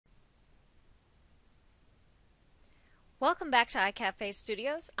Welcome back to iCafe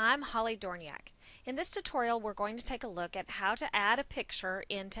Studios. I'm Holly Dorniak. In this tutorial, we're going to take a look at how to add a picture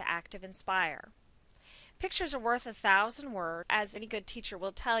into ActivInspire. Pictures are worth 1,000 words. As any good teacher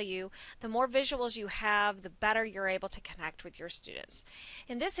will tell you, the more visuals you have, the better you're able to connect with your students.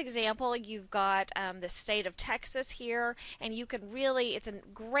 In this example, you've got the state of Texas here, and you can really, it's a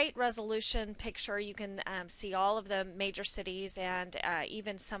great resolution picture. You can see all of the major cities and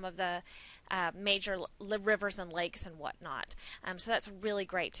even some of the major rivers and lakes and whatnot. So that's really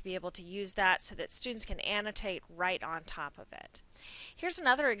great to be able to use that so that students can annotate right on top of it. Here's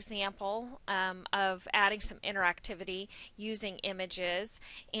another example of adding some interactivity using images,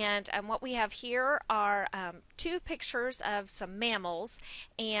 and what we have here are two pictures of some mammals,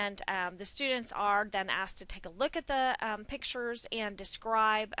 and the students are then asked to take a look at the pictures and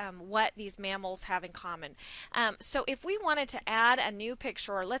describe what these mammals have in common. So if we wanted to add a new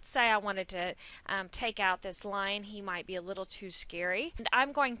picture, or let's say I wanted to take out this lion, he might be a little too scary, and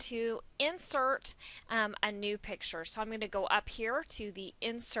I'm going to insert a new picture. So I'm going to go up here to the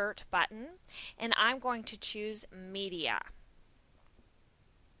Insert button, and I'm going to choose Media.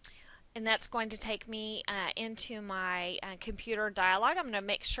 And that's going to take me into my computer dialog. I'm going to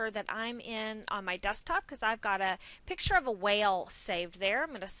make sure that I'm on my desktop because I've got a picture of a whale saved there. I'm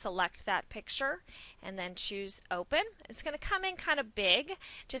going to select that picture and then choose Open. It's going to come in kind of big,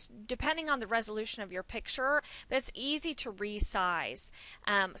 just depending on the resolution of your picture, but it's easy to resize.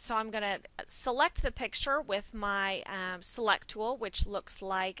 So I'm going to select the picture with my select tool, which looks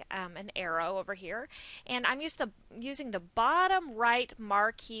like an arrow over here, and I'm using the bottom right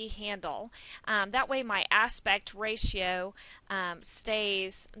marquee handle. That way my aspect ratio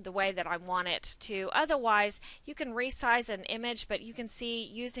stays the way that I want it to. Otherwise, you can resize an image, but you can see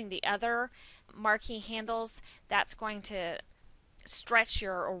using the other marquee handles, that's going to stretch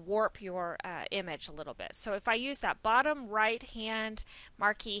or warp your image a little bit. So if I use that bottom right hand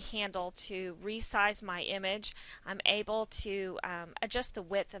marquee handle to resize my image, I'm able to adjust the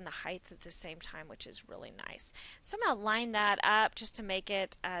width and the height at the same time, which is really nice. So I'm going to line that up just to make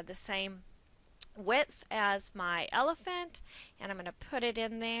it the same width as my elephant, and I'm going to put it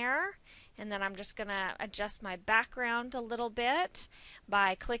in there, and then I'm just going to adjust my background a little bit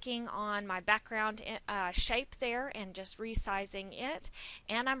by clicking on my background shape there and just resizing it,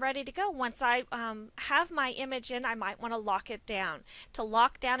 and I'm ready to go. Once I have my image in, I might want to lock it down. To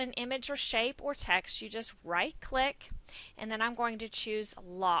lock down an image or shape or text, you just right click, and then I'm going to choose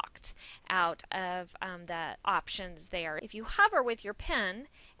Locked out of the options there. If you hover with your pen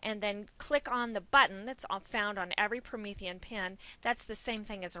and then click on the button that's found on every Promethean pen, that's the same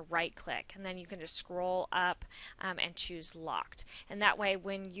thing as a right click, and then you can just scroll up and choose Locked. And that way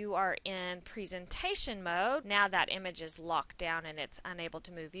when you are in presentation mode, now that image is locked down and it's unable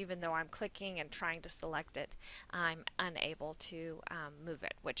to move. Even though I'm clicking and trying to select it, I'm unable to move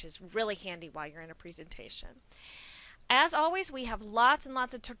it, which is really handy while you're in a presentation. As always, we have lots and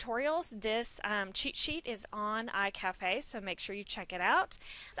lots of tutorials. This cheat sheet is on iCafe, so make sure you check it out.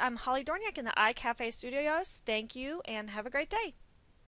 I'm Holly Dorniak in the iCafe Studios. Thank you and have a great day.